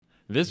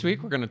This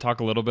week, we're going to talk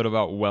a little bit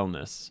about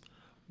wellness.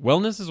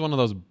 Wellness is one of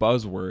those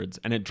buzzwords,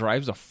 and it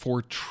drives a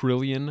 $4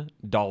 trillion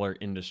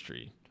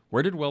industry.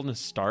 Where did wellness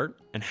start,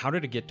 and how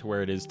did it get to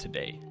where it is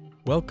today?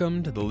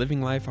 Welcome to the Living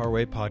Life Our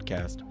Way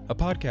podcast, a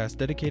podcast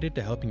dedicated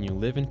to helping you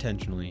live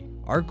intentionally.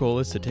 Our goal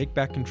is to take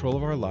back control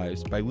of our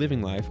lives by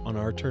living life on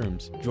our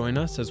terms. Join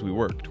us as we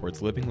work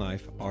towards living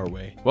life our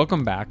way.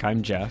 Welcome back.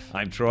 I'm Jeff.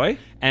 I'm Troy.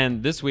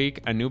 And this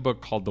week, a new book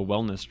called The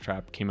Wellness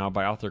Trap came out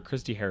by author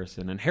Christy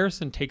Harrison. And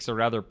Harrison takes a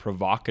rather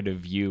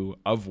provocative view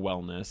of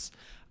wellness.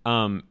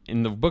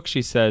 In the book,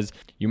 she says,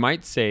 you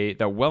might say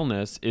that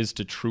wellness is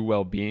to true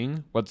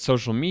well-being what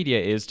social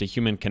media is to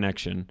human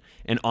connection,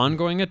 an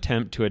ongoing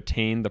attempt to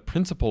attain the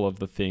principle of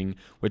the thing,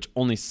 which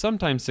only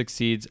sometimes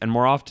succeeds and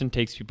more often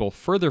takes people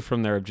further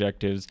from their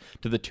objectives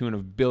to the tune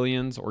of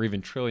billions or even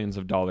trillions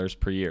of dollars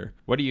per year.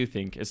 What do you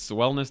think? Is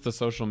wellness the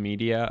social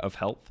media of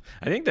health?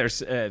 I think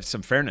there's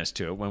some fairness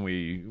to it. When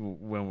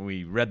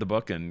we read the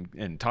book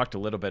and talked a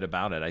little bit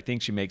about it, I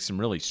think she makes some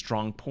really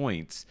strong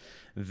points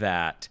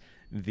that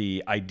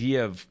the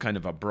idea of kind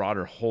of a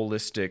broader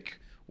holistic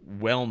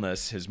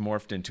wellness has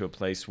morphed into a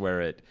place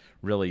where it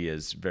really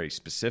is very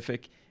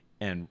specific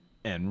and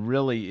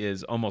really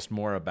is almost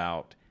more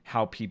about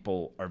how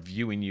people are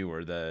viewing you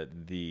or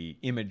the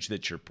image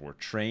that you're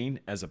portraying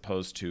as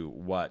opposed to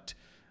what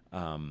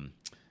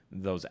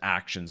those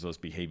actions, those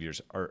behaviors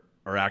are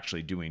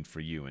actually doing for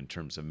you in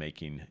terms of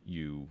making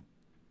you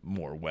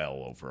more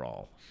well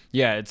overall.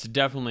 Yeah, it's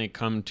definitely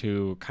come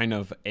to kind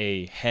of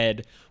a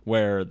head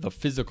where the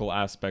physical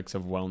aspects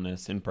of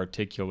wellness in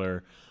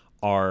particular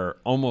are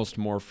almost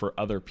more for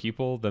other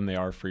people than they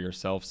are for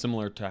yourself.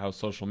 Similar to how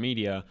social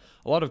media,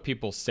 a lot of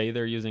people say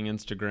they're using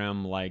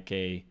Instagram like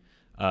a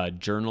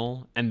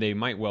journal, and they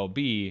might well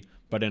be,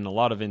 but in a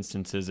lot of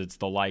instances, it's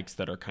the likes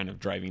that are kind of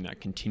driving that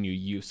continued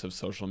use of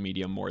social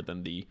media more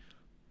than the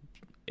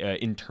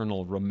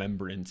internal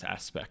remembrance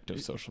aspect of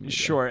social media.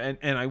 Sure.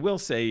 And I will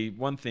say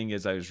one thing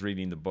as I was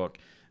reading the book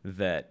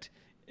that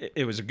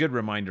it was a good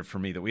reminder for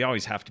me that we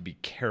always have to be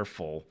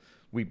careful.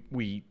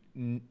 We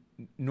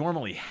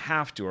normally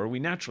have to, or we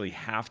naturally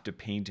have to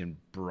paint in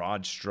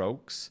broad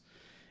strokes.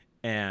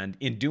 And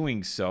in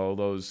doing so,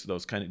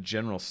 those kind of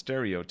general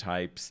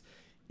stereotypes,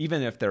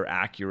 even if they're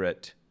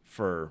accurate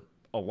for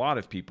a lot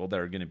of people,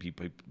 there are going to be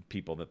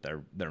people that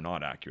they're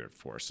not accurate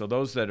for. So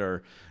those that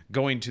are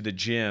going to the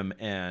gym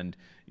and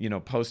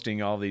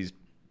posting all these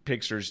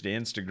pictures to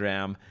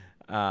Instagram,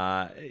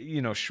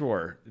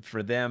 sure,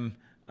 for them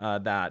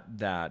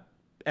that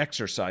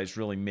exercise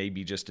really may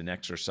be just an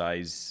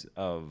exercise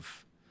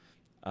of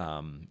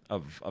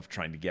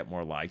trying to get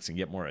more likes and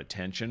get more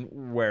attention.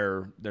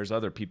 Where there's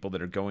other people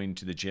that are going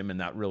to the gym,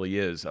 and that really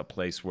is a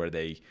place where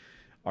they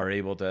are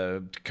able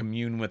to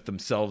commune with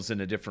themselves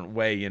in a different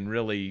way and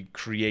really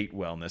create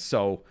wellness.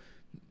 So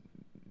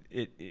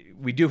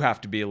we do have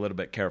to be a little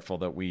bit careful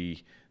that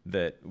we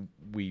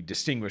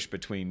distinguish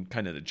between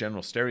kind of the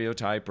general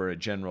stereotype or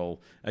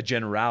a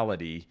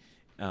generality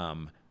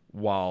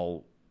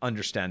while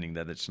understanding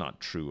that it's not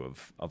true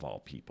of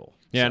all people.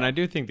 Yeah, and I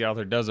do think the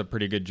author does a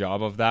pretty good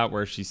job of that,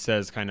 where she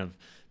says kind of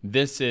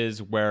this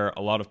is where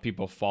a lot of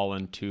people fall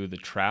into the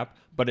trap,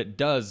 but it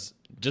does,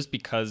 just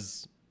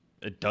because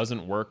it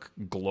doesn't work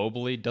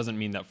globally doesn't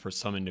mean that for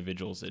some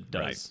individuals it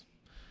does.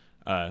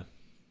 Right.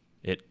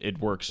 It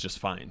works just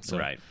fine. So,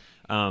 right.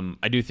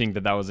 I do think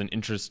that was an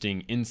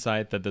interesting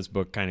insight that this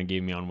book kind of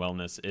gave me on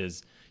wellness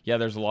is, yeah,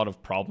 there's a lot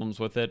of problems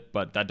with it,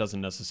 but that doesn't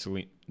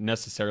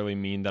necessarily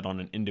mean that on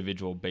an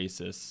individual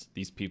basis,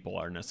 these people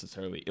are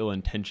necessarily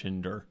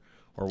ill-intentioned or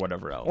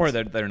whatever else. Or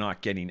they're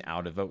not getting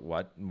out of it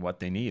what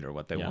they need or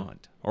what they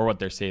want. Or what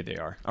they say they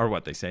are.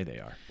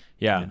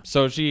 Yeah.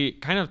 So she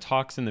kind of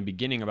talks in the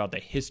beginning about the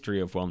history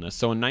of wellness.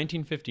 So in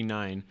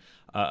 1959,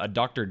 a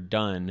Dr.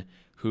 Dunn,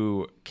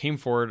 who came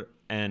forward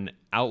and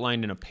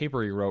outlined in a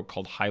paper he wrote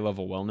called High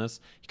Level Wellness,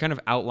 he kind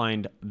of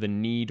outlined the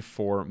need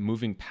for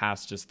moving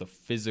past just the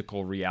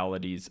physical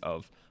realities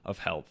of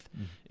health.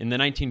 Mm-hmm. In the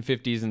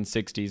 1950s and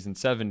 60s and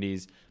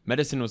 70s,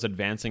 medicine was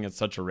advancing at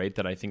such a rate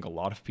that I think a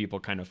lot of people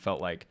kind of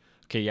felt like,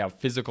 okay, yeah,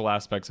 physical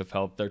aspects of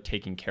health, they're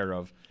taken care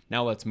of.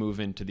 Now let's move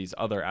into these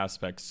other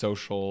aspects,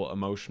 social,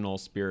 emotional,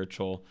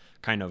 spiritual,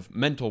 kind of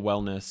mental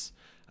wellness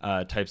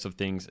types of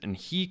things. And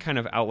he kind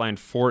of outlined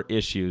 4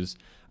 issues: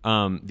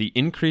 the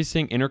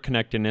increasing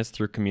interconnectedness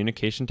through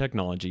communication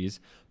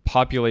technologies,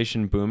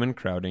 population boom and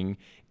crowding,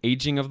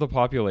 aging of the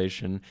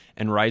population,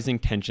 and rising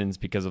tensions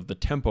because of the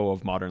tempo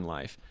of modern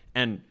life.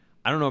 And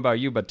I don't know about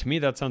you, but to me,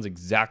 that sounds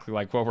exactly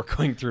like what we're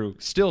going through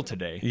still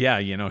today. Yeah,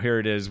 here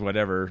it is,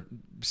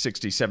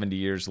 60, 70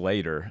 years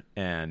later,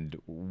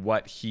 and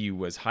what he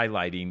was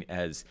highlighting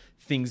as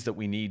things that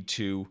we need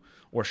to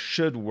or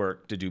should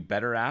work to do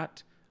better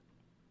at,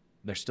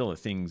 there's still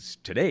things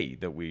today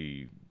that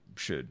we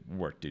should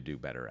work to do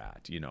better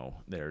at.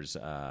 There's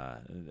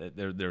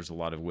a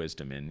lot of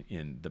wisdom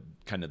in the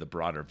kind of the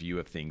broader view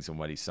of things and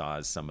what he saw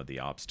as some of the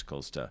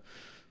obstacles to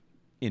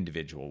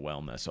individual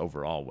wellness,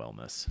 overall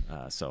wellness.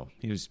 So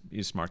he was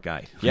a smart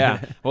guy.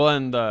 Yeah. Well,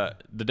 and the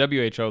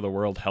WHO, the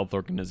World Health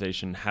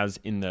Organization, has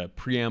in the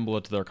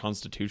preamble to their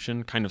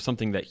constitution kind of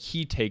something that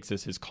he takes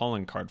as his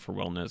calling card for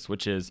wellness,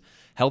 which is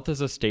health is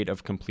a state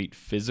of complete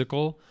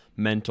physical,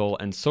 mental,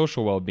 and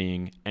social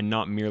well-being, and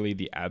not merely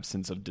the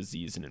absence of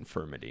disease and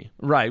infirmity.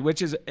 Right,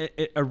 which is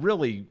a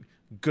really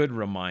good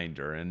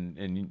reminder,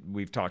 and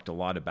we've talked a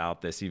lot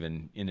about this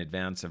even in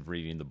advance of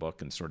reading the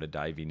book and sort of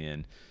diving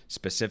in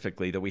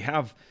specifically, that we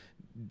have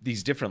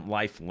these different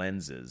life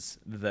lenses,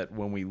 that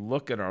when we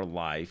look at our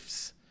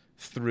lives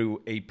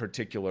through a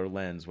particular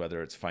lens,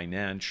 whether it's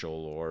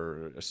financial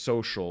or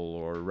social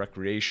or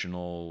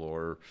recreational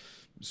or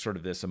sort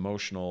of this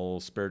emotional,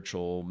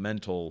 spiritual,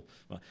 mental,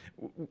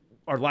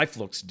 our life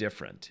looks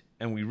different,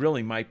 and we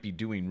really might be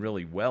doing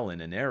really well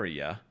in an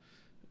area,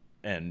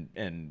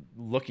 and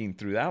looking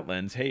through that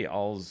lens, hey,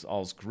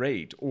 all's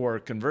great. Or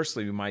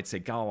conversely, we might say,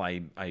 "God,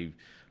 I'm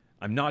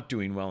not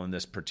doing well in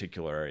this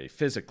particular area.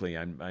 Physically,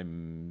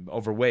 I'm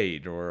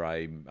overweight, or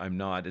I'm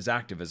not as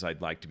active as I'd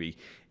like to be."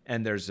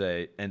 And there's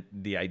the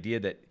idea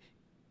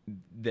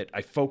that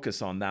I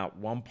focus on that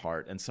one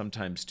part, and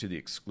sometimes to the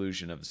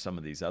exclusion of some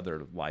of these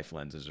other life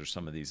lenses or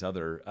some of these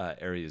other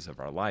areas of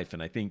our life.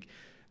 And I think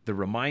the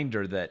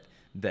reminder that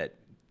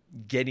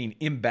getting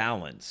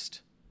imbalanced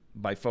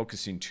by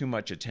focusing too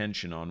much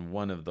attention on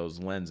one of those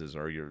lenses,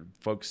 or you're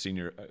focusing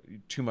your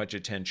too much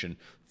attention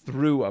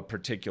through a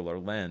particular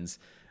lens,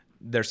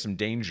 there's some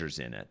dangers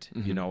in it,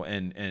 you know,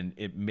 and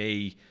it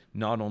may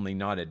not only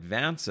not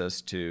advance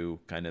us to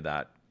kind of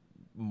that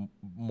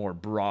more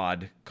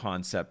broad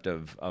concept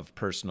of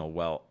personal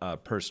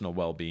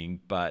well-being,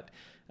 but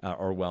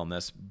or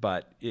wellness,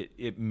 but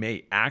it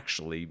may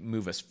actually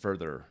move us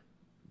further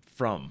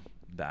from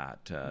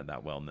that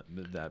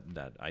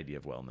idea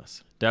of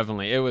wellness.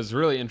 Definitely. It was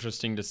really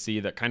interesting to see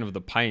that kind of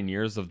the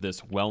pioneers of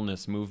this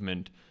wellness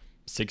movement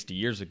 60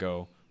 years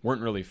ago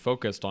weren't really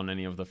focused on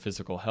any of the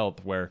physical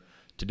health, where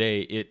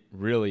today it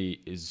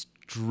really is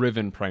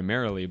driven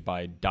primarily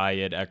by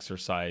diet,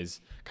 exercise,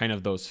 kind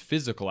of those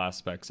physical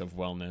aspects of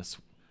wellness.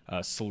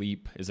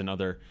 Sleep is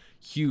another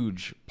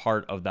huge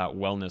part of that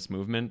wellness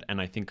movement.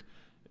 And I think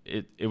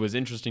it was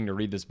interesting to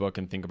read this book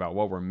and think about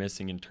what we're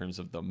missing in terms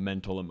of the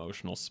mental,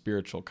 emotional,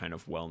 spiritual kind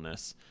of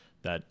wellness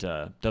that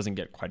doesn't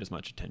get quite as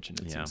much attention,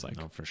 it seems like.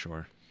 No, for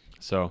sure.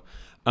 So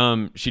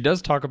she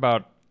does talk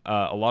about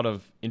a lot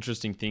of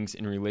interesting things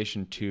in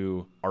relation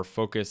to our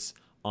focus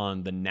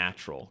on the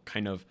natural,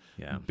 kind of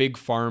big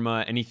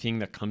pharma. Anything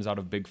that comes out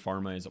of big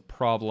pharma is a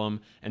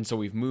problem. And so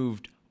we've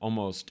moved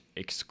almost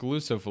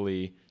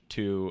exclusively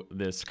to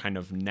this kind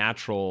of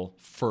natural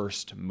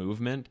first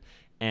movement.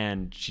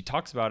 And she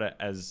talks about it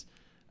as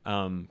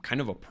kind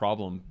of a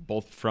problem,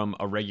 both from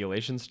a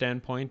regulation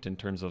standpoint in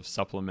terms of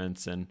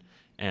supplements and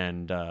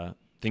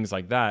things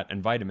like that,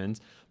 and vitamins,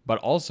 but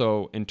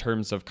also in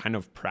terms of kind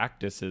of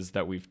practices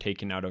that we've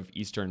taken out of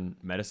Eastern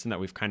medicine that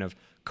we've kind of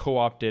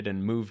co-opted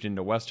and moved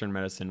into Western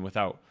medicine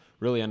without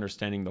really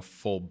understanding the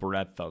full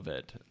breadth of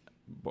it.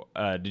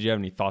 Did you have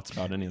any thoughts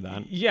about any of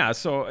that? Yeah.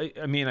 So,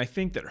 I mean, I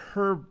think that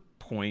her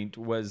point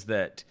was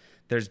that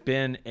there's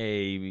been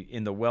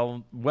in the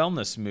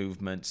wellness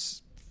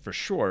movements for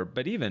sure,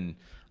 but even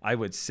I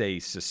would say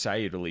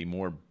societally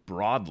more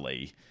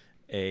broadly,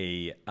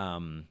 a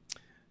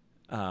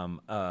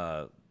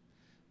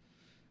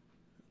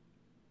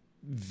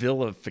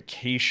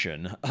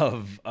vilification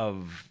of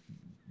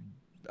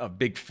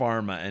big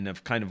pharma and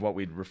of kind of what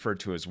we'd refer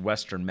to as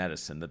Western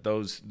medicine. That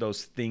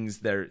those things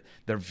they're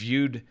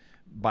viewed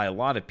by a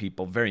lot of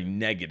people very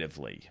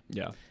negatively.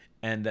 Yeah,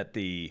 and that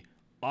the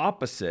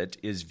opposite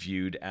is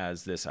viewed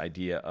as this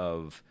idea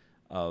of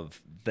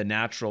the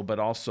natural, but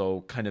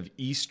also kind of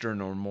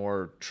Eastern or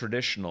more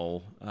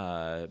traditional,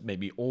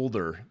 maybe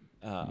older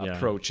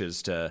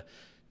approaches to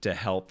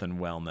health and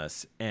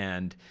wellness,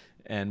 and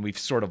we've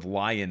sort of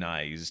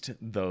lionized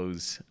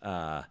those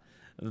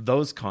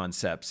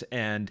concepts,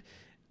 and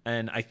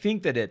I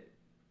think that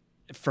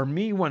for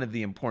me, one of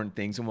the important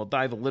things, and we'll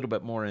dive a little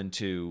bit more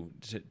into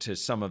to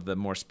some of the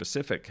more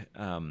specific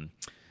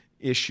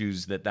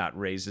issues that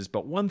raises,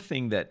 but one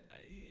thing that,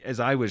 as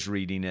I was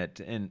reading it,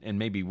 and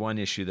maybe one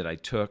issue that I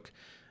took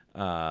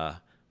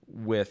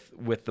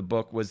with the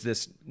book, was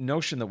this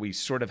notion that we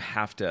sort of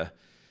have to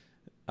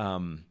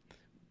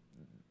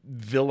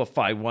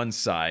vilify one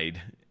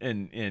side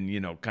and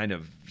kind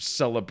of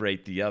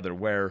celebrate the other,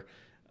 where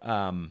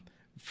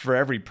for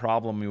every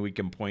problem we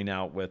can point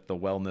out with the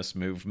wellness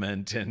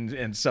movement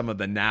and some of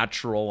the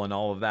natural and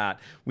all of that,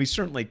 we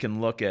certainly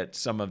can look at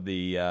some of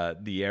the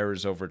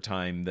errors over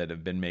time that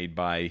have been made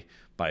by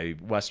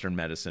Western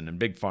medicine and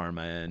big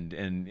pharma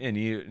and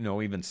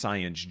even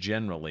science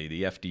generally,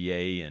 the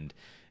FDA and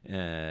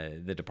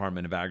the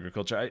Department of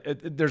Agriculture.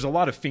 There's a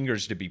lot of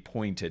fingers to be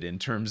pointed in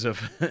terms of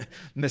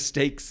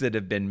mistakes that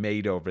have been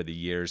made over the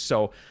years.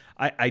 So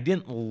I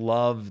didn't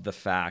love the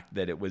fact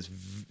that it was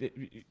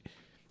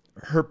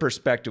her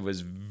perspective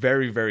was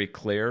very, very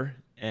clear,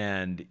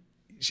 and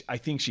I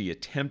think she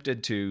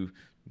attempted to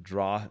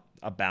draw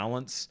a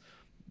balance,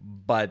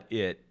 but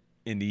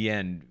in the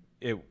end,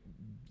 it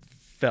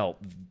felt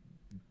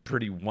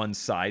pretty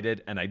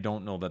one-sided, and I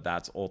don't know that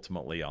that's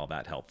ultimately all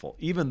that helpful,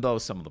 even though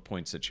some of the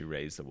points that you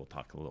raised that we'll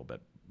talk a little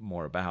bit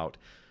more about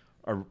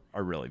are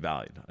really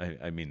valid.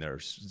 I mean,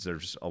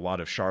 there's a lot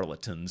of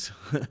charlatans,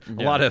 a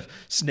lot of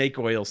snake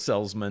oil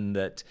salesmen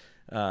that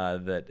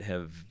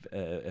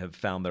have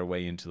found their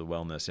way into the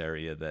wellness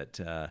area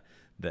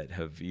that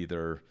have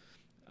either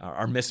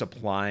are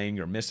misapplying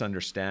or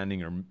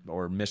misunderstanding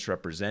or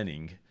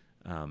misrepresenting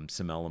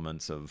some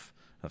elements of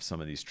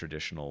some of these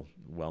traditional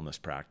wellness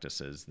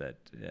practices that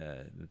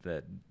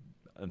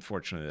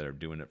unfortunately that are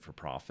doing it for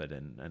profit,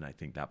 and I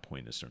think that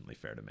point is certainly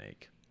fair to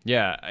make.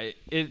 Yeah,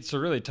 it's a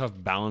really tough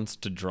balance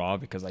to draw,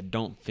 because I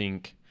don't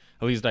think,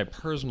 at least I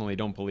personally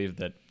don't believe,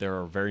 that there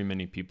are very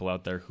many people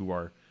out there who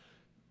are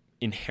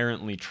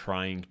inherently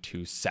trying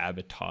to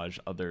sabotage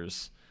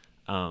others'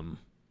 health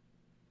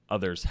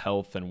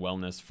and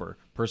wellness for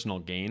personal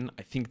gain.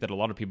 I think that a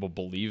lot of people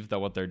believe that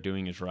what they're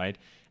doing is right,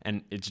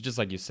 and it's just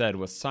like you said,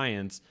 with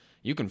science,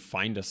 you can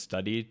find a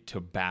study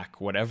to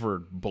back whatever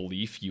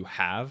belief you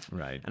have.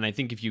 Right. And I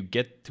think if you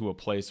get to a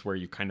place where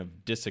you kind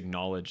of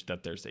disacknowledge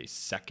that there's a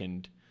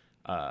second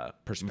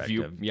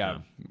perspective,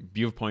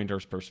 viewpoint or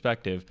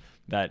perspective,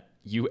 that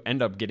you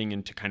end up getting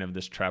into kind of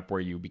this trap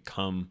where you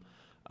become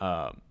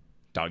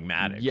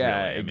dogmatic.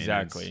 Yeah, really.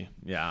 exactly.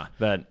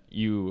 That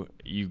you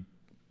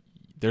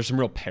there's some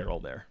real peril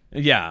there.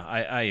 Yeah,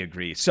 I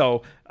agree.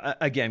 So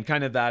again,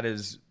 kind of that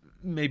is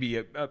maybe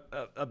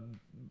a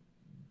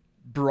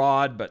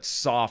broad but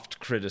soft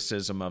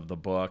criticism of the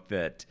book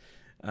that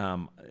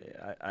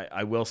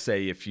I will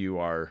say, if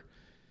you're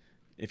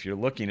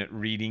looking at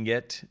reading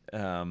it,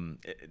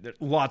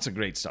 lots of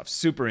great stuff,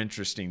 super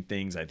interesting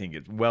things. I think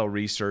it's well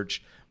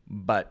researched,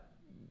 but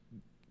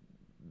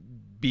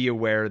be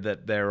aware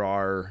that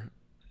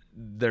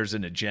there's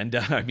an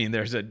agenda. I mean,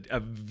 there's a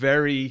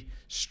very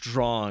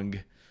strong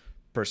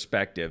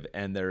perspective,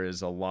 and there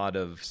is a lot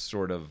of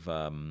sort of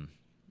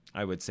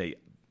I would say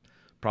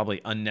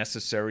probably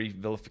unnecessary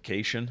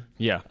vilification.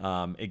 Yeah.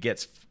 It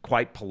gets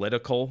quite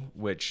political,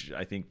 which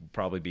I think would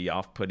probably be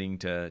off-putting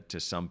to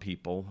some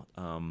people.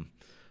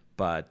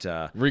 But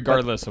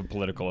regardless of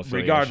political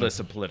affiliation. Regardless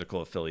of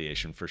political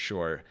affiliation, for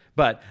sure.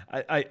 But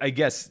I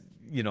guess,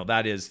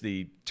 that is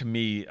to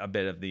me, a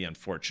bit of the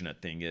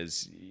unfortunate thing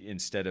is,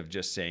 instead of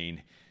just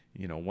saying,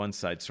 one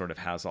side sort of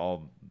has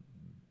all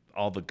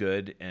the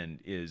good and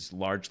is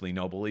largely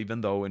noble,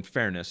 even though in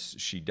fairness,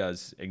 she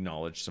does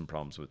acknowledge some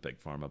problems with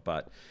Big Pharma.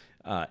 But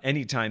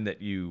anytime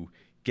that you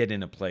get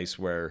in a place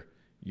where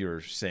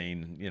you're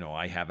saying,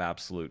 I have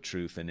absolute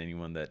truth, and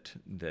anyone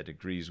that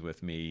agrees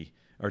with me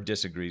or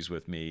disagrees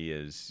with me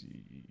is,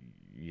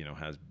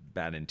 has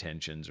bad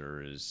intentions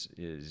or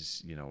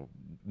is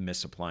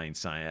misapplying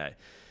science,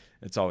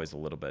 it's always a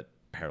little bit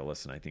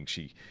perilous. And I think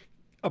she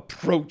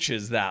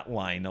approaches that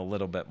line a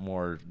little bit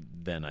more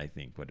than I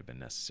think would have been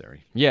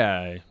necessary.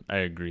 Yeah, I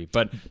agree.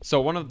 But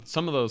so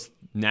some of those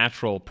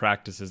natural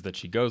practices that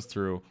she goes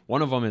through,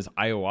 one of them is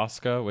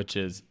ayahuasca, which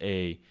is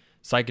a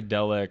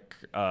psychedelic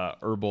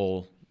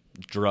herbal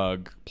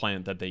drug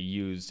plant that they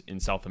use in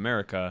South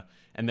America.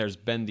 And there's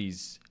been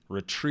these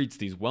retreats,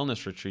 these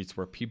wellness retreats,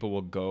 where people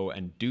will go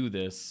and do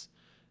this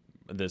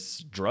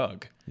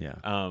drug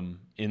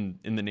in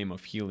the name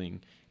of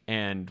healing.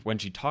 And when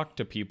she talked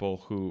to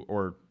people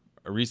or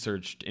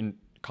researched in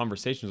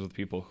conversations with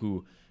people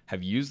who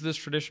have used this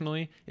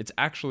traditionally, it's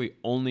actually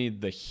only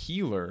the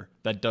healer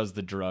that does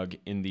the drug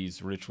in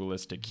these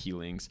ritualistic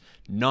healings,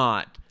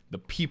 not the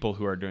people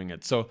who are doing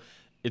it. So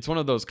it's one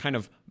of those kind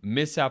of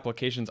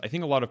misapplications. I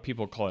think a lot of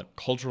people call it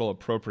cultural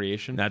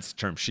appropriation. That's the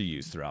term she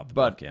used throughout the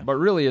book. Yeah. But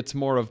really, it's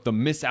more of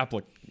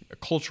the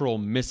cultural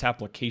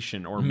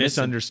misapplication or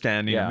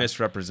misunderstanding,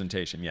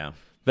 misrepresentation. Yeah,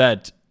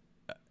 that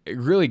it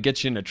really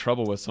gets you into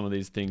trouble with some of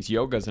these things.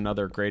 Yoga is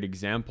another great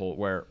example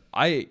where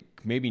I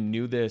maybe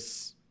knew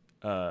this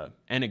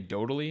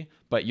anecdotally,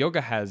 but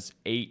yoga has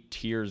 8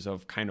 tiers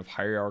of kind of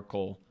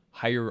hierarchical.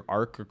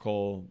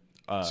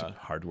 It's a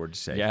hard word to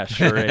say. Yeah,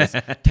 sure is.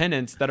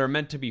 Tenets that are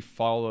meant to be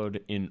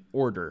followed in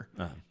order.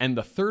 And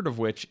the third of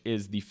which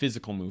is the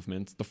physical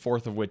movements. The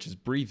fourth of which is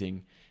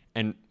breathing.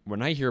 And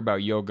when I hear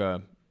about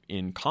yoga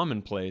in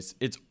commonplace,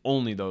 it's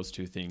only those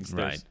 2 things.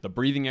 There's the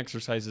breathing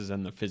exercises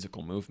and the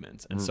physical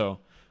movements. And so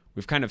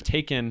we've kind of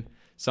taken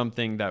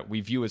something that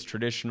we view as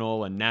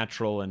traditional and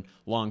natural and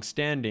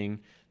long-standing,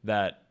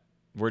 that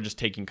we're just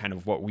taking kind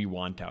of what we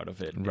want out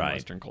of it in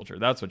Western culture.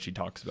 That's what she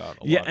talks about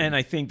a lot. Yeah, and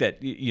I think that,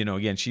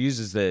 again, she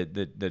uses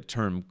the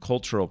term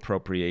cultural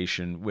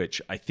appropriation,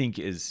 which I think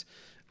is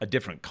a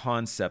different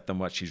concept than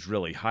what she's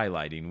really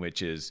highlighting,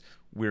 which is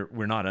we're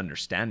not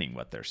understanding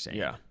what they're saying.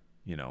 Yeah.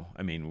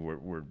 I mean,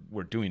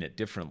 we're doing it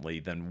differently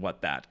than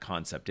what that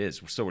concept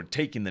is. So we're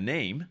taking the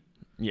name.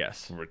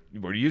 Yes.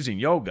 We're using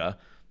yoga,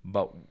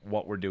 but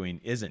what we're doing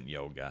isn't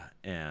yoga.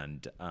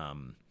 And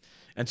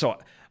so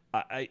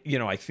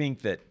I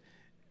think that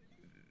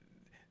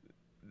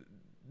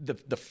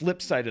the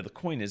flip side of the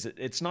coin is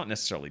it's not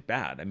necessarily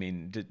bad. I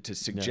mean, to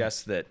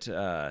suggest that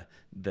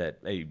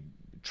a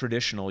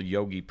traditional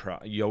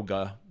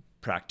yoga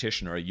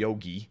practitioner, a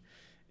yogi,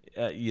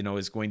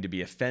 is going to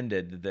be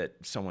offended that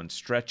someone's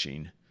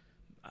stretching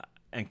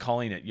and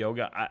calling it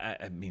yoga.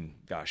 I mean,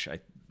 gosh, I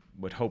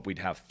would hope we'd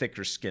have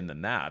thicker skin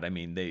than that. I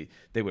mean,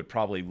 they would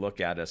probably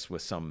look at us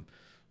with some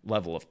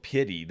level of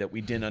pity that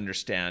we didn't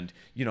understand,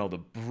 the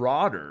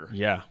broader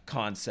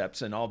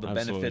concepts and all the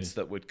benefits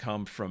that would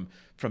come from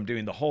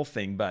doing the whole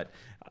thing. But,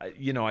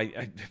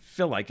 I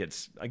feel like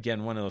it's,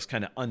 again, one of those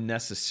kind of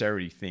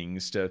unnecessary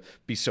things to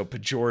be so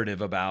pejorative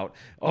about,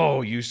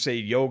 oh, you say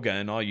yoga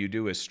and all you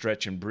do is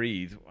stretch and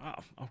breathe.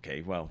 Wow,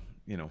 okay, well,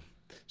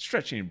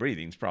 stretching and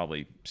breathing is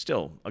probably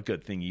still a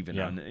good thing even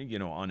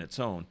on its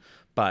own.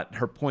 But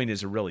her point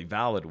is a really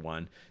valid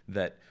one,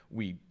 that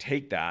we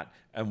take that,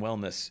 and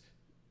wellness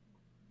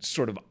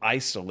sort of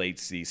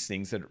isolates these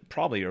things that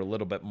probably are a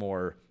little bit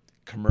more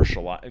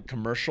commercial,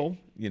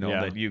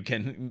 that you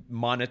can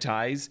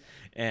monetize,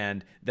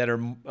 and that are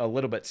a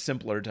little bit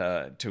simpler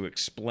to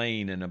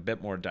explain and a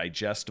bit more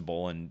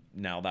digestible. And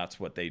now that's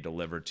what they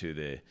deliver to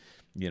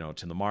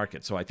the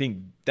market. So I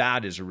think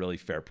that is a really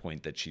fair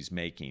point that she's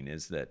making,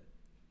 is that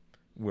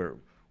we're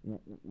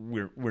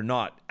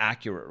not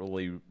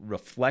accurately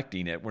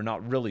reflecting it. We're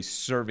not really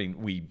serving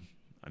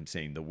I'm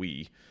saying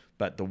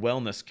but the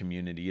wellness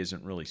community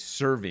isn't really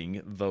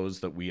serving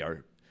those that we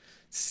are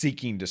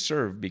seeking to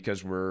serve,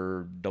 because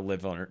we're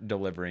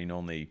delivering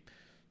only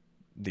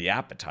the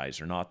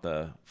appetizer, not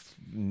the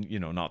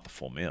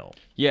full meal.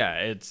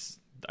 Yeah,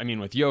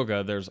 with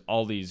yoga, there's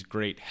all these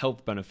great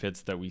health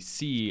benefits that we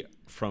see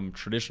from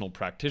traditional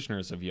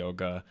practitioners of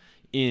yoga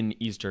in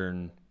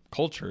Eastern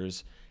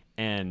cultures,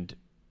 and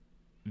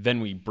then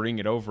we bring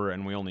it over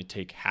and we only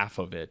take half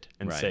of it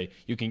and say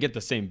you can get the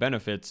same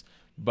benefits.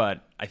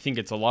 But I think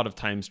it's a lot of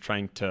times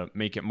trying to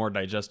make it more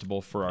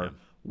digestible for our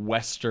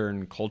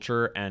Western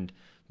culture, and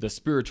the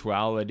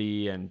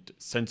spirituality and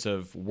sense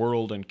of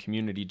world and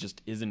community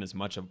just isn't as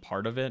much a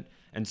part of it.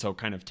 And so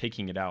kind of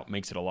taking it out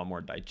makes it a lot more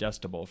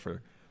digestible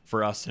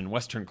for us in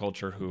Western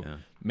culture who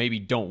maybe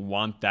don't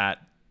want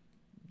that.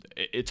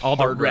 It's all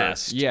harder. The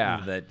rest.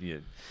 Yeah.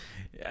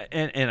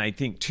 And I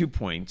think 2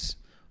 points.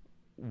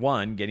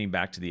 One, getting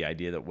back to the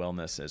idea that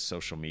wellness is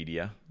social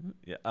media.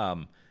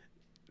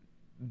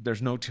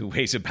 There's no two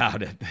ways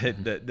about it.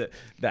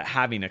 That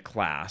having a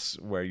class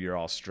where you're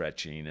all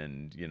stretching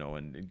and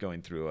and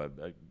going through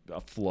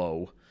a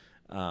flow,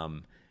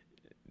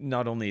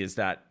 not only is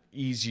that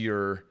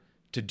easier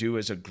to do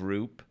as a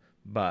group,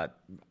 but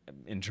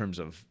in terms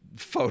of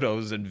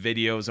photos and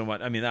videos and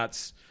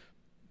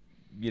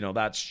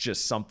that's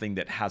just something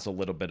that has a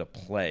little bit of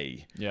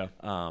play. Yeah.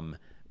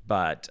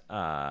 But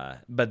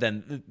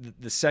then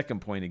the second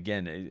point,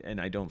 again,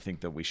 and I don't think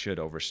that we should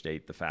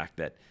overstate the fact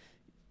that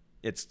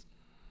it's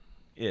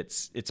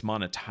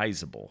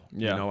monetizable.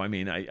 Yeah.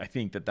 I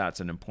think that that's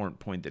an important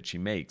point that she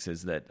makes,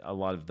 is that a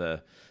lot of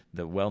the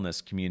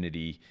wellness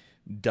community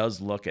does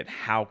look at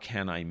how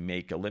can I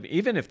make a living,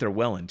 even if they're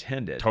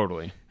well-intended.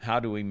 Totally. How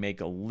do we make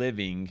a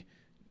living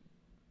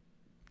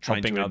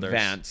trying helping to others.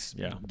 Advance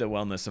the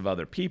wellness of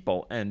other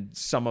people? And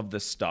some of the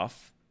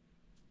stuff,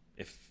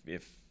 if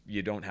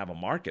you don't have a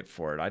market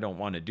for it, I don't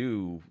want to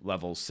do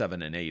levels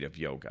 7 and 8 of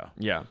yoga.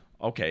 Yeah.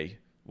 Okay.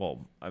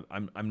 Well,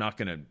 I'm not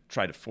going to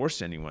try to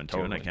force anyone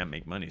to, and I can't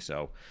make money.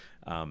 So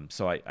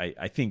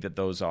I think that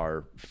those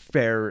are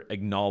fair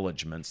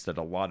acknowledgments that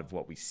a lot of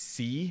what we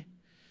see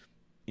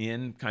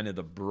in kind of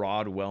the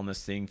broad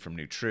wellness thing, from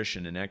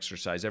nutrition and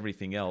exercise,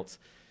 everything else,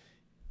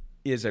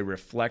 is a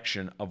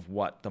reflection of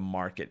what the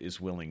market is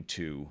willing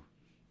to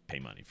pay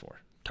money for.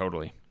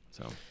 Totally.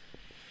 So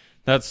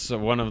that's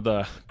one of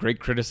the great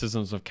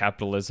criticisms of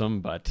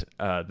capitalism, but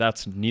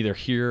that's neither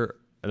here.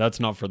 That's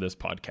not for this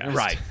podcast.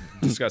 Right.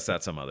 Discuss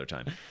that some other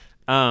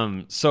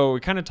time. So we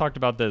kind of talked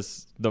about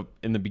this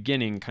in the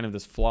beginning, kind of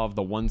this flaw of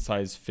the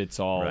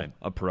one-size-fits-all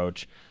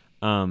approach.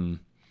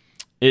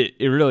 It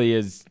really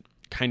is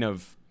kind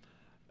of,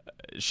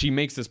 she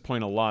makes this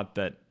point a lot,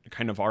 that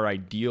kind of our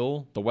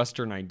ideal, the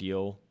Western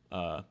ideal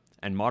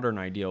and modern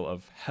ideal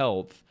of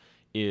health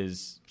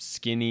is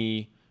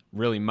skinny,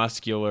 really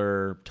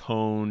muscular,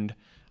 toned,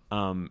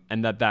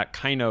 and that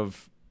kind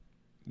of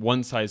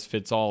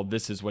one-size-fits-all,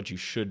 this is what you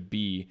should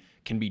be,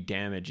 can be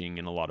damaging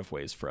in a lot of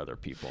ways for other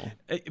people.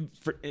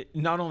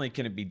 Not only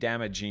can it be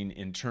damaging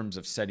in terms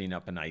of setting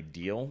up an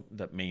ideal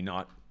that may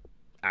not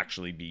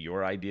actually be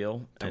your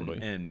ideal,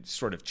 and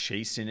sort of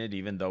chasing it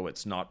even though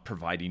it's not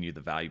providing you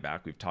the value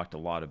back. We've talked a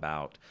lot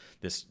about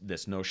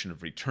this notion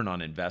of return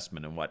on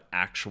investment and what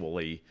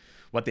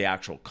the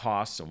actual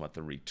costs and what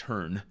the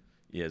return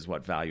is,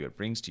 what value it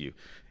brings to you.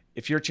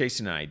 If you're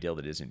chasing an ideal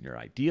that isn't your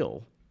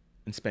ideal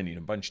and spending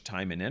a bunch of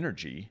time and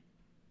energy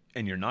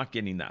and you're not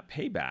getting that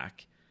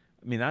payback,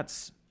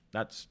 that's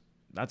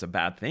a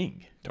bad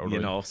thing.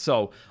 Totally.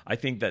 So I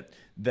think that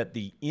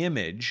the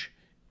image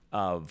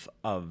of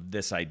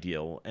this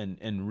ideal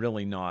and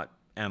really not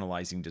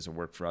analyzing does it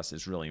work for us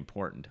is really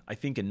important. I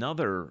think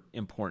another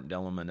important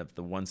element of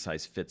the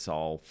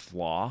one-size-fits-all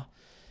flaw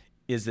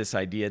is this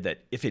idea that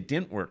if it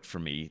didn't work for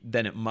me,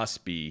 then it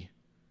must be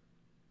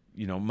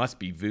must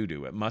be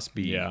voodoo. It must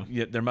be,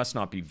 there must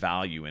not be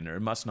value in it.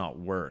 It must not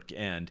work.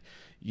 And,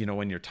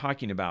 when you're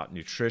talking about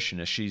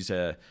nutritionist, she's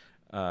a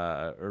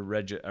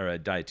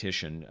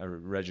dietitian, a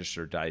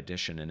registered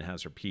dietitian, and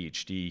has her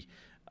PhD.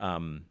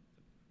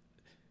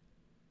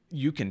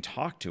 You can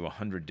talk to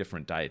 100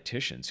 different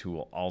dietitians who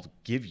will all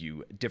give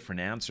you different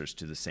answers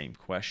to the same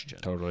question.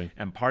 Totally.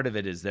 And part of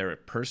it is their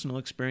personal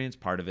experience.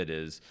 Part of it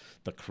is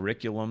the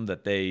curriculum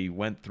that they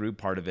went through.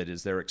 Part of it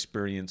is their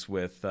experience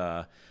with,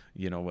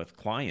 with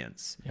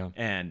clients. Yeah.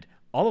 And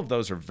all of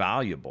those are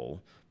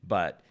valuable,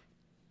 but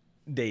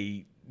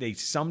they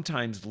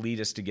sometimes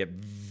lead us to get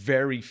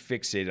very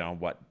fixated on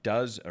what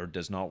does or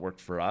does not work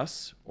for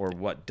us, or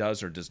what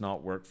does or does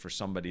not work for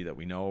somebody that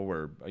we know,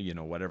 or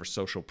whatever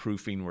social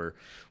proofing we're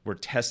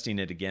testing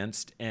it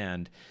against,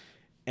 and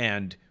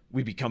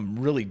we become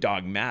really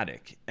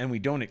dogmatic, and we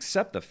don't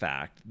accept the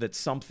fact that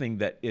something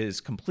that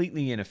is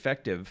completely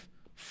ineffective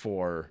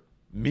for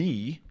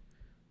me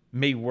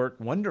may work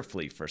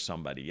wonderfully for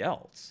somebody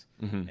else.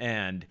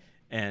 Mm-hmm.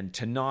 And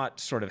to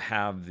not sort of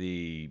have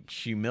the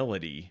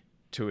humility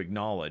to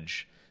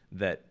acknowledge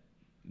that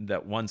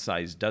one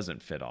size doesn't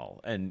fit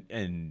all.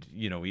 And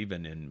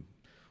even in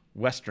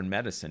Western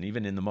medicine,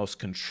 even in the most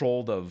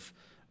controlled of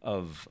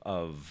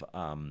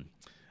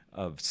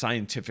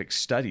scientific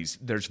studies,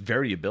 there's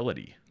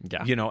variability.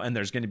 Yeah. And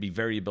there's going to be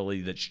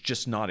variability that's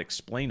just not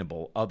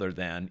explainable other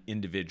than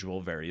individual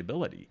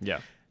variability.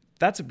 Yeah.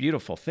 That's a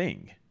beautiful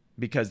thing,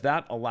 because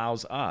that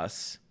allows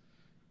us,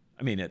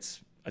 it's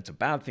a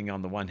bad thing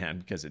on the one hand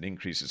because it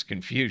increases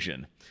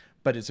confusion,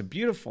 but it's a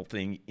beautiful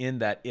thing in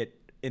that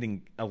it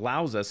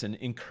allows us and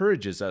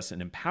encourages us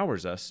and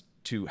empowers us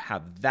to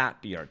have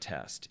that be our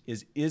test.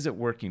 Is it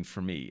working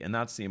for me? And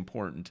that's the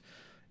important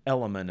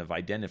element of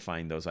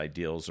identifying those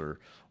ideals or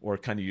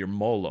kind of your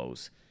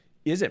molos.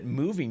 Is it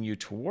moving you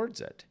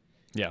towards it?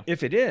 Yeah.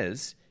 If it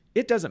is,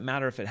 it doesn't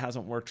matter if it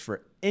hasn't worked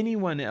for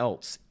anyone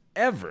else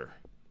ever.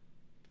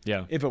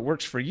 Yeah. If it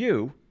works for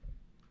you,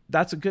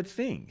 that's a good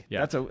thing.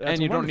 Yeah.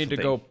 And you don't need to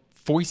go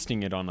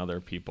foisting it on other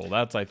people.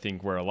 That's, I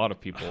think, where a lot of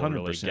people 100%.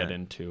 really get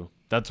into.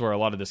 That's where a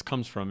lot of this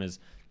comes from, is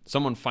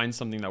someone finds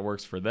something that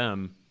works for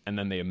them, and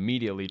then they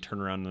immediately turn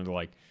around and they're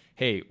like,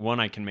 hey, one,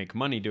 I can make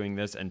money doing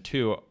this, and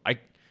two,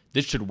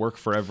 this should work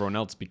for everyone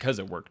else because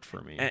it worked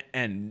for me.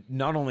 And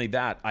not only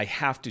that, I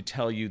have to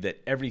tell you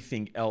that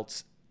everything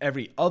else,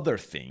 every other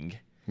thing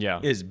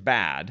is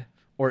bad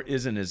or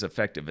isn't as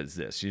effective as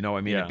this.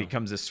 It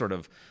becomes this sort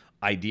of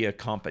idea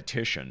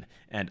competition,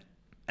 and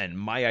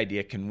my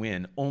idea can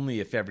win only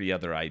if every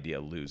other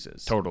idea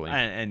loses. Totally.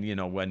 And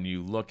when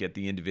you look at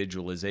the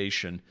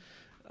individualization,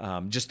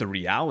 just the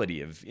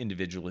reality of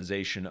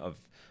individualization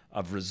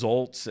of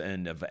results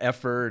and of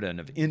effort and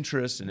of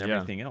interest and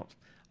everything else.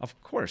 Of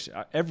course,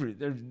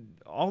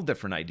 all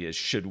different ideas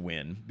should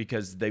win,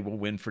 because they will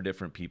win for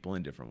different people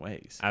in different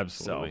ways.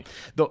 Absolutely.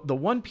 So the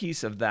one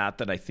piece of that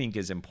I think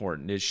is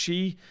important is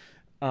she,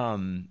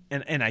 and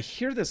I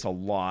hear this a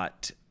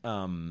lot.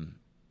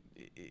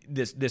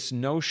 This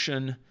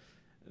notion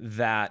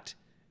that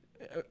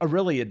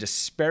really a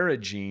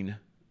disparaging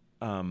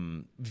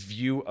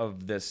view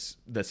of this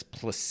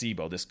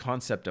placebo, this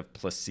concept of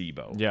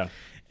placebo. Yeah.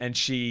 And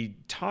she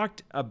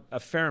talked a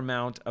fair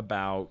amount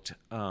about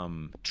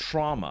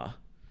trauma,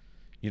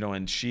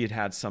 and she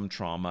had some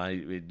trauma.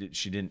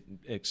 She didn't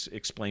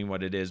explain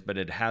what it is, but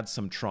it had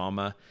some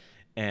trauma,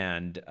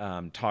 and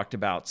talked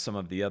about some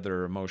of the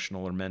other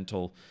emotional or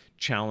mental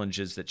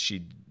challenges that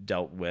she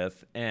dealt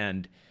with.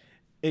 And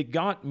it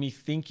got me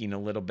thinking a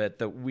little bit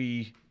that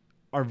we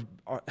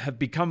have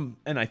become,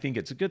 and I think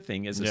it's a good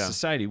thing as a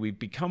society, we've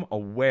become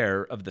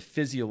aware of the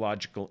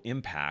physiological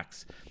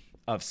impacts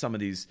of some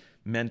of these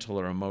mental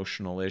or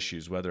emotional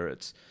issues, whether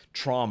it's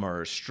trauma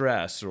or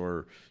stress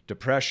or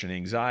depression,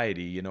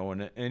 anxiety,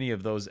 and any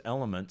of those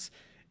elements.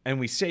 And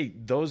we say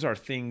those are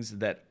things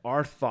that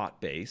are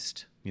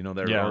thought-based,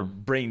 they're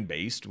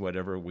brain-based,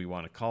 whatever we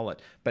want to call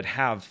it, but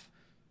have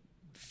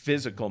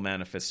physical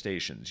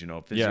manifestations,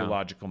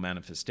 physiological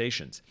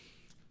manifestations.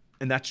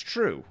 And that's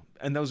true.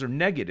 And those are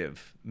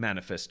negative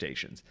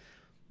manifestations.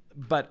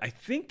 But I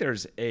think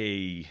there's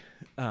a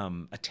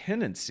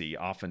tendency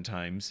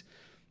oftentimes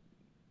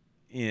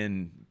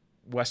in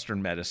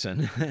Western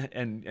medicine,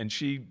 and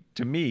she,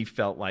 to me,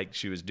 felt like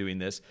she was doing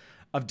this,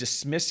 of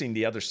dismissing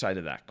the other side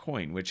of that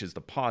coin, which is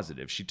the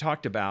positive. She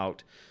talked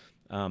about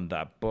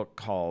that book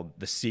called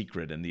The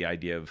Secret, and the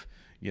idea of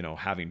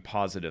having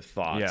positive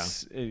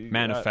thoughts.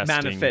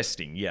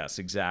 Manifesting, yes,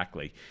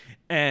 exactly.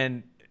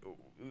 And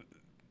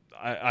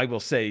I will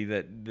say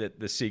that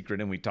The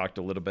Secret, and we talked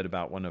a little bit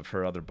about one of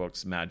her other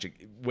books,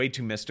 Magic, way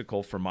too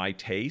mystical for my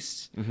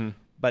tastes. Mm-hmm.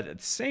 But at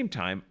the same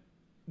time,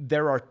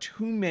 there are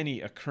too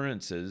many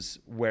occurrences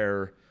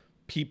where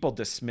people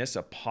dismiss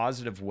a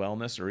positive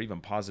wellness or even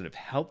positive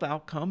health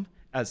outcome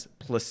as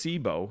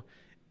placebo,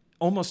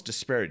 almost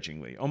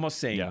disparagingly, almost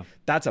saying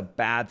that's a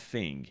bad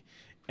thing.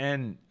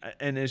 And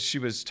as she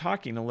was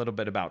talking a little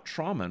bit about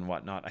trauma and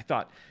whatnot, I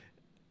thought,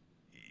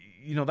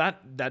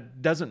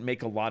 that doesn't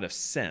make a lot of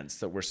sense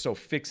that we're so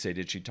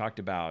fixated. She talked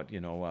about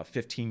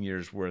 15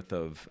 years worth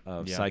of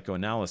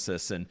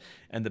psychoanalysis and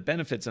the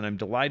benefits, and I'm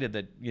delighted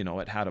that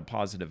it had a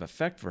positive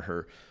effect for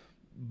her.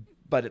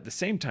 But at the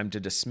same time, to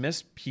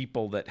dismiss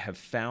people that have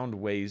found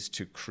ways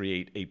to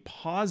create a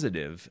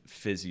positive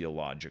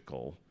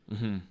physiological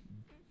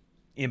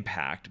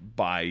impact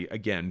by,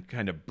 again,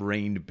 kind of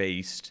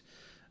brain-based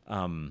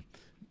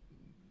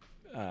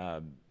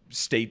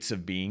states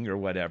of being or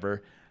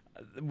whatever,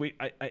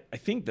 I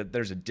think that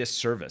there's a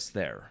disservice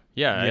there.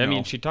 Yeah, I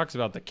mean, she talks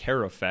about the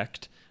care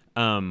effect,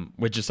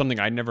 which is something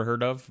I'd never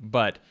heard of,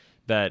 but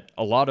that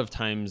a lot of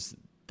times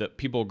that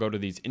people go to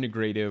these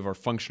integrative or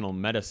functional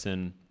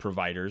medicine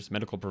providers,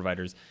 medical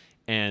providers,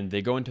 and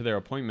they go into their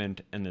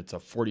appointment and it's a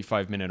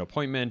 45-minute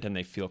appointment and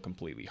they feel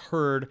completely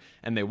heard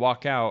and they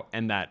walk out,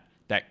 and that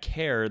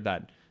care,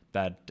 that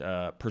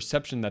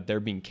perception that they're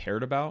being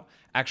cared about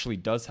actually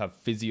does have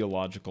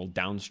physiological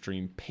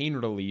downstream pain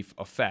relief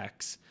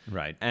effects.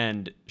 Right.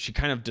 And she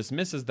kind of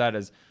dismisses that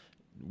as,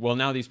 well,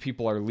 now these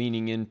people are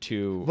leaning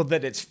into... Well,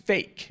 that it's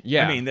fake.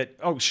 Yeah. I mean, that,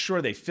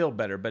 sure, they feel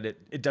better, but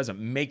it doesn't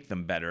make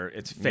them better.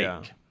 It's fake.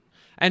 Yeah.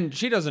 And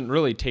she doesn't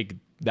really take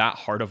that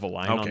hard of a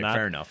line on that. Okay,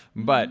 fair enough.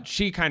 But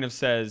she kind of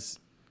says,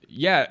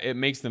 yeah, it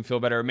makes them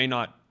feel better. It may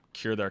not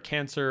cure their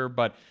cancer,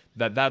 but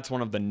that's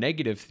one of the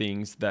negative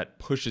things that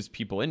pushes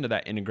people into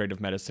that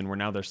integrative medicine, where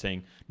now they're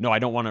saying, no, I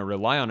don't want to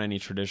rely on any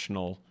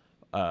traditional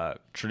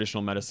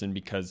medicine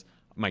because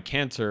my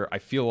cancer, I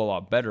feel a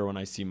lot better when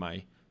I see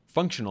my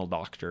functional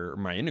doctor or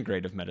my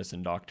integrative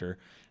medicine doctor.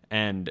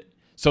 And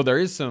so there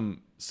is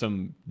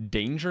some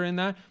danger in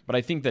that, but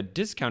I think that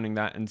discounting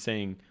that and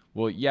saying,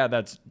 well, yeah,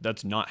 that's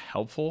not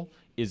helpful,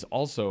 is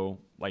also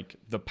like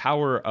the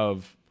power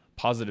of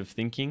positive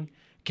thinking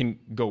can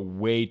go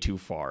way too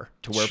far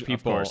to where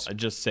people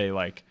just say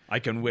like, I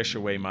can wish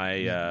away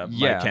my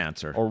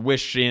cancer or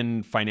wish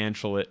in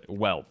financial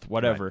wealth,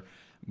 whatever.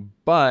 Right.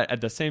 But at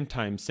the same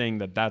time, saying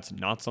that that's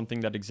not something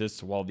that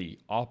exists while the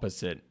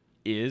opposite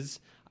is,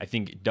 I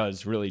think it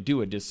does really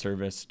do a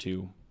disservice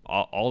to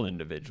all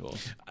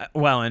individuals.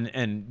 Well,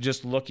 and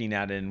just looking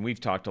at it, and we've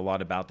talked a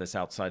lot about this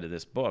outside of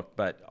this book,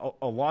 but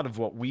a lot of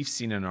what we've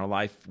seen in our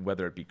life,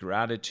 whether it be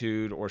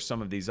gratitude or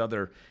some of these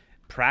other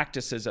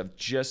practices of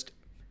just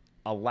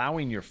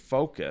allowing your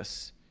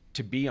focus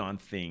to be on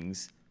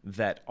things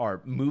that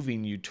are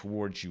moving you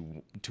towards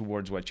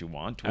what you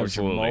want, towards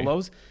Absolutely. your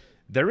molos,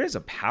 there is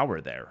a power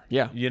there.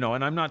 Yeah.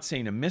 And I'm not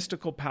saying a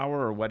mystical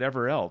power or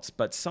whatever else,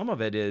 but some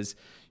of it is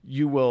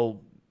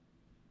you'll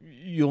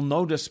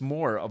notice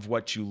more of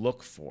what you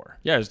look for.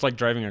 Yeah, it's like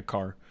driving a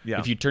car. Yeah.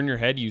 If you turn your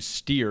head, you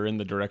steer in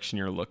the direction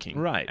you're looking.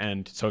 Right.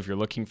 And so if you're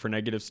looking for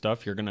negative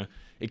stuff, you're going to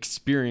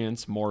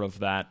experience more of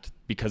that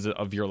because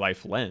of your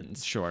life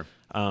lens. Sure.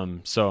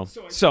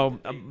 So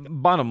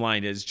bottom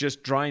line is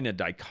just drawing a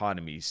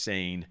dichotomy,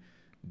 saying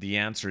the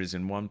answer is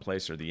in one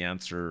place or the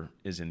answer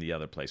is in the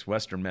other place.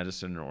 Western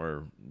medicine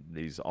or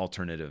these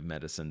alternative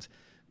medicines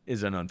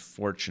is an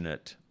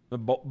unfortunate...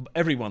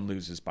 Everyone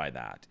loses by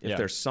that. If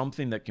there's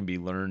something that can be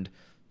learned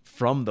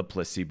from the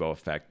placebo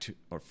effect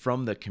or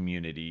from the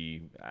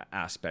community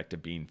aspect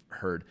of being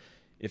heard,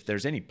 if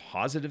there's any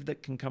positive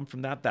that can come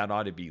from that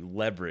ought to be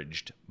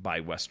leveraged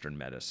by Western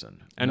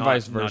medicine. And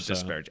vice versa. Not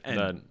disparaged.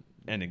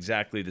 And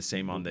exactly the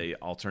same on the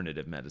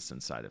alternative medicine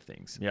side of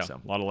things. Yeah,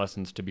 so. A lot of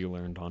lessons to be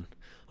learned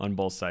on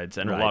both sides.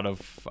 And right. a lot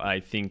of,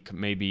 I think,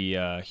 maybe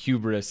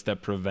hubris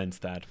that prevents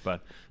that.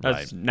 But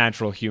that's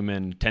natural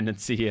human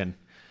tendency. And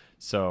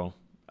so...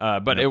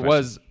 but no it question.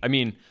 Was, I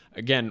mean,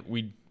 again,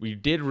 we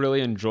did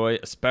really enjoy,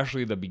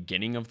 especially the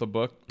beginning of the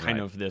book, kind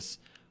of this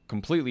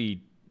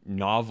completely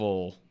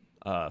novel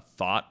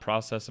thought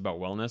process about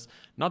wellness.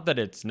 Not that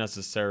it's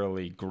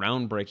necessarily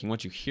groundbreaking.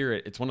 Once you hear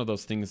it, it's one of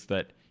those things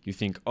that you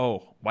think,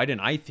 oh, why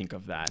didn't I think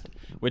of that?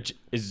 Which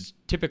is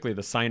typically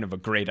the sign of a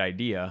great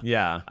idea.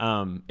 Yeah.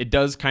 It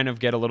does kind of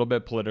get a little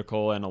bit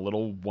political and a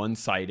little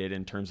one-sided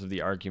in terms of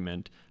the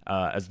argument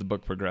as the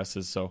book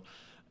progresses. So...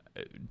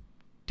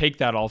 take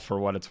that all for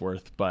what it's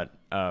worth, but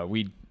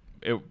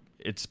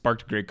it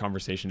sparked a great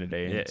conversation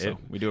today, so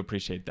we do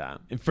appreciate that.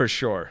 For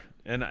sure.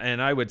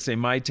 And I would say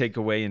my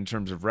takeaway in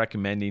terms of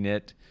recommending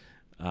it,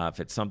 if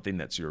it's something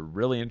that you're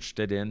really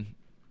interested in,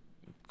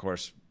 of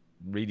course,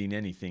 reading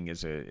anything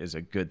is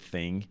a good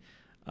thing.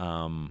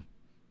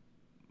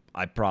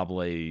 I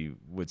probably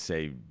would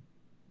say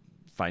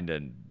find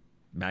a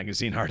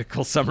magazine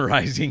article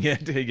summarizing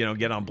it,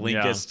 get on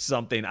Blinkist,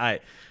 something.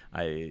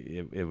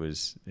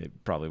 It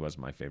probably was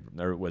my favorite,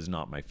 or it was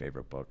not my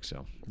favorite book.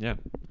 So yeah.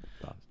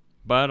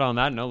 But on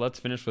that note, let's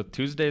finish with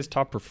Tuesday's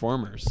top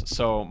performers.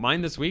 So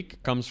mine this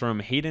week comes from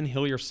Hayden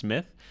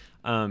Hillier-Smith.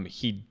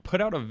 He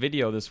put out a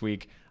video this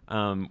week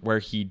where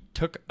he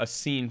took a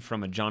scene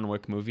from a John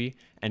Wick movie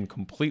and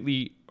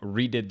completely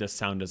redid the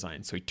sound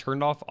design. So he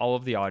turned off all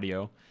of the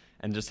audio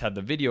and just had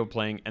the video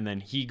playing, and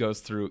then he goes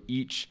through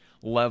each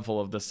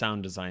level of the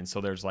sound design. So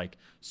there's like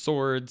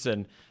swords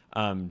and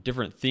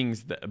different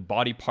things,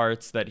 body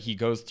parts that he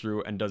goes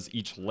through and does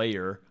each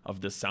layer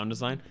of this sound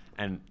design.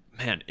 And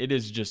man, it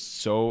is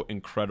just so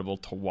incredible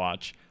to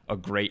watch a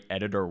great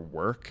editor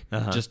work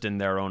just in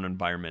their own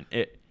environment.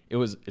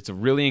 It's a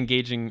really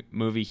engaging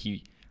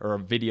movie. Or a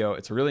video.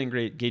 It's a really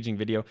engaging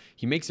video.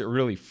 He makes it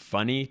really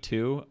funny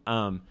too.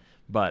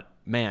 But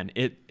man,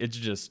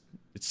 it's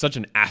such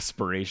an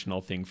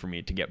aspirational thing for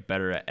me to get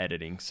better at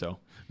editing. So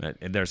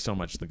there's so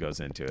much that goes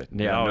into it.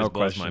 Yeah, it always no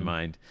blows question. my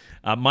mind.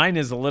 Mine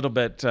is a little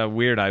bit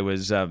weird. I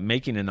was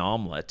making an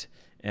omelet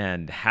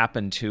and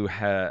happened to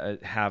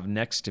have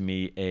next to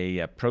me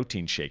a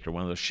protein shaker,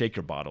 one of those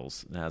shaker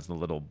bottles that has the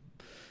little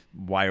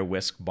wire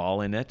whisk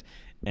ball in it.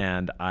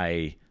 And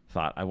I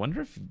thought, I wonder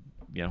if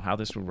how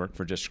this would work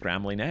for just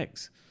scrambling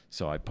eggs.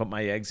 So I put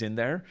my eggs in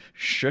there,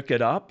 shook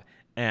it up,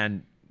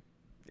 and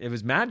it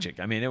was magic.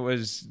 I mean, it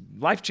was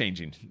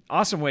life-changing.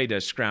 Awesome way to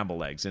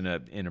scramble eggs in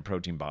a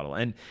protein bottle.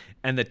 And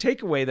the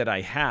takeaway that I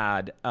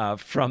had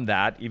from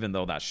that, even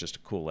though that's just a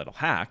cool little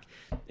hack,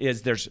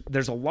 is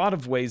there's a lot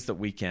of ways that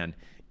we can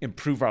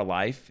improve our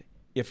life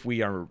if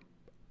we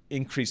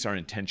increase our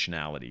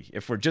intentionality.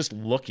 If we're just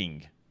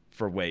looking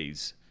for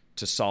ways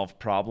to solve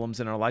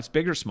problems in our lives,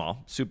 big or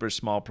small, super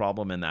small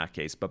problem in that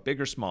case, but big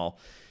or small,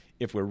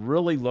 if we're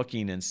really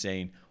looking and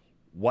saying,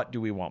 what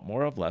do we want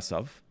more of, less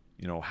of?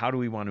 How do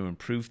we want to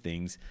improve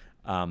things?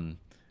 Our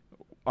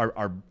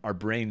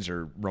brains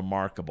are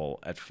remarkable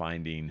at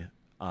finding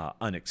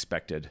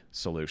unexpected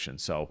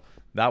solutions. So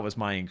that was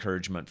my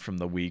encouragement from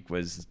the week,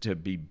 was to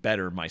be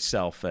better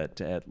myself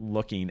at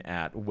looking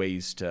at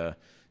ways to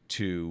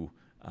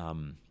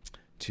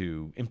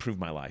improve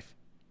my life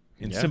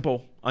in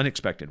simple,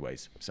 unexpected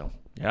ways. So,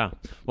 yeah.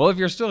 Well, if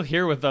you're still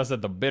here with us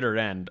at the bitter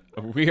end,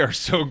 we are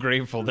so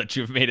grateful that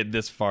you've made it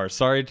this far.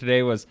 Sorry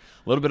today was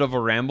a little bit of a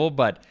ramble,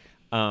 but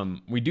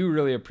we do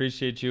really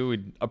appreciate you.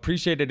 We'd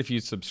appreciate it if you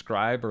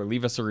subscribe or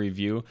leave us a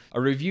review. A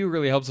review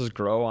really helps us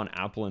grow on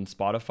Apple and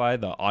Spotify,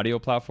 the audio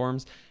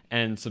platforms,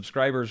 and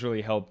subscribers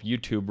really help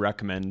YouTube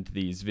recommend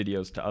these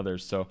videos to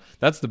others. So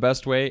that's the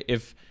best way.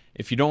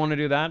 If you don't want to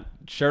do that,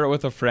 share it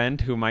with a friend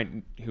who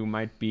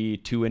might be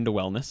too into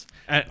wellness,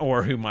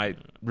 or who might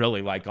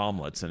really like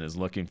omelets and is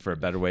looking for a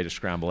better way to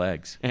scramble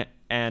eggs.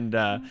 And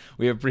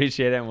we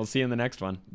appreciate it, and we'll see you in the next one.